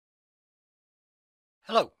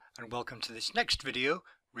Hello and welcome to this next video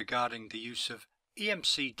regarding the use of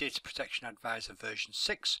EMC Data Protection Advisor version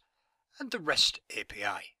 6 and the REST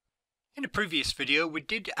API. In a previous video we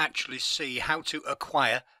did actually see how to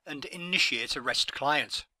acquire and initiate a REST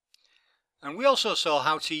client. And we also saw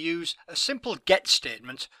how to use a simple GET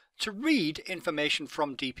statement to read information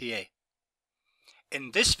from DPA. In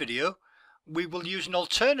this video we will use an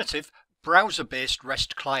alternative browser-based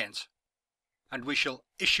REST client. And we shall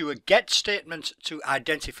issue a GET statement to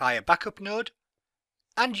identify a backup node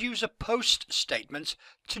and use a POST statement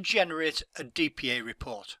to generate a DPA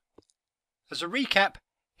report. As a recap,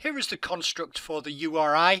 here is the construct for the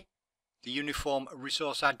URI, the Uniform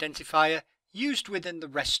Resource Identifier, used within the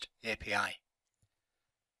REST API.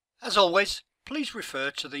 As always, please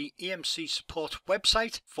refer to the EMC support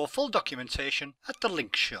website for full documentation at the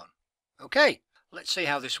link shown. Okay, let's see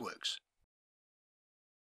how this works.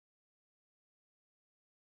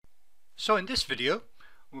 So in this video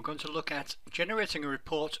we're going to look at generating a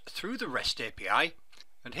report through the REST API,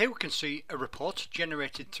 and here we can see a report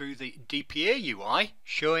generated through the DPA UI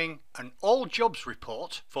showing an all jobs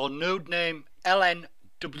report for node name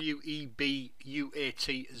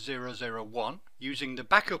LNWEBUAT001 using the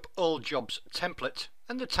backup all jobs template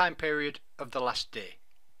and the time period of the last day.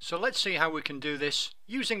 So let's see how we can do this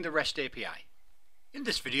using the REST API. In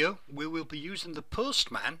this video we will be using the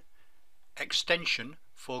Postman extension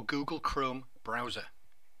for Google Chrome browser.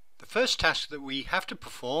 The first task that we have to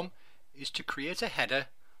perform is to create a header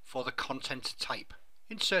for the content type,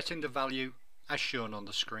 inserting the value as shown on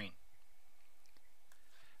the screen.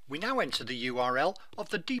 We now enter the URL of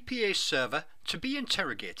the DPA server to be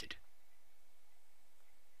interrogated.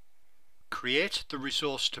 Create the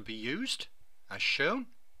resource to be used as shown.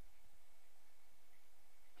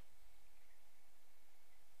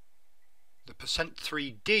 The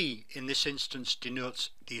 %3D in this instance denotes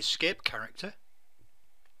the escape character.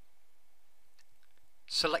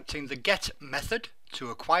 Selecting the GET method to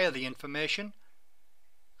acquire the information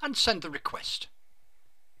and send the request.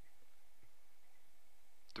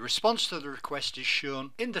 The response to the request is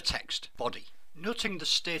shown in the text body, noting the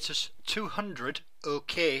status 200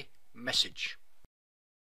 OK message.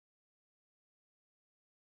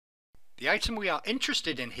 The item we are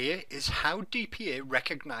interested in here is how DPA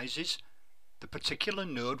recognizes the particular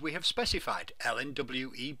node we have specified,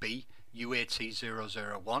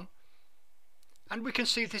 LNWEBUAT001, and we can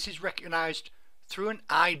see this is recognized through an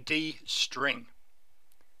ID string,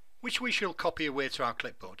 which we shall copy away to our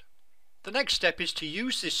clipboard. The next step is to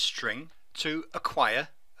use this string to acquire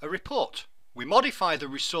a report. We modify the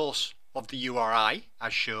resource of the URI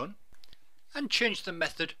as shown and change the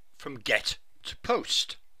method from GET to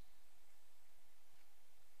POST.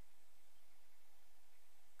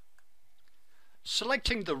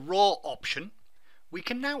 Selecting the raw option, we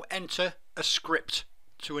can now enter a script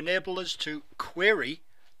to enable us to query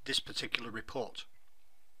this particular report.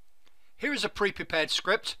 Here is a pre-prepared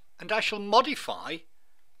script, and I shall modify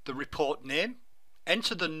the report name,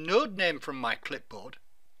 enter the node name from my clipboard,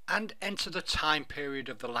 and enter the time period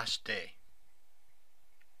of the last day.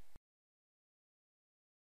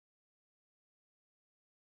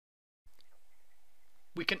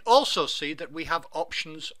 We can also see that we have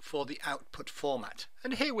options for the output format,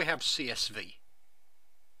 and here we have CSV.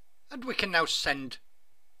 And we can now send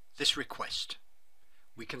this request.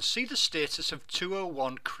 We can see the status of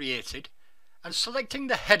 201 created, and selecting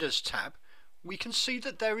the headers tab we can see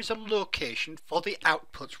that there is a location for the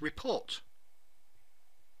output report.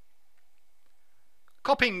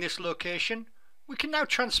 Copying this location, we can now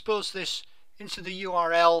transpose this into the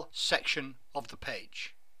URL section of the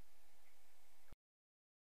page.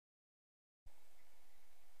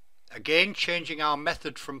 Again, changing our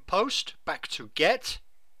method from POST back to GET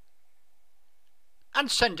and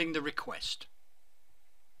sending the request.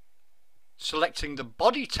 Selecting the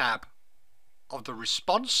body tab of the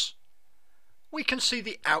response, we can see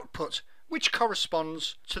the output which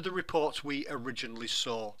corresponds to the report we originally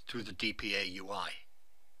saw through the DPA UI.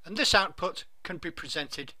 And this output can be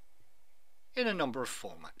presented in a number of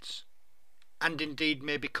formats and indeed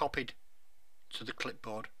may be copied to the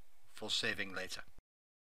clipboard for saving later.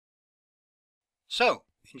 So,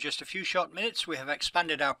 in just a few short minutes we have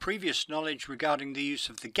expanded our previous knowledge regarding the use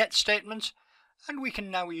of the GET statement, and we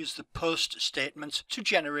can now use the POST statement to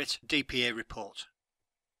generate a DPA report.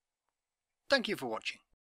 Thank you for watching.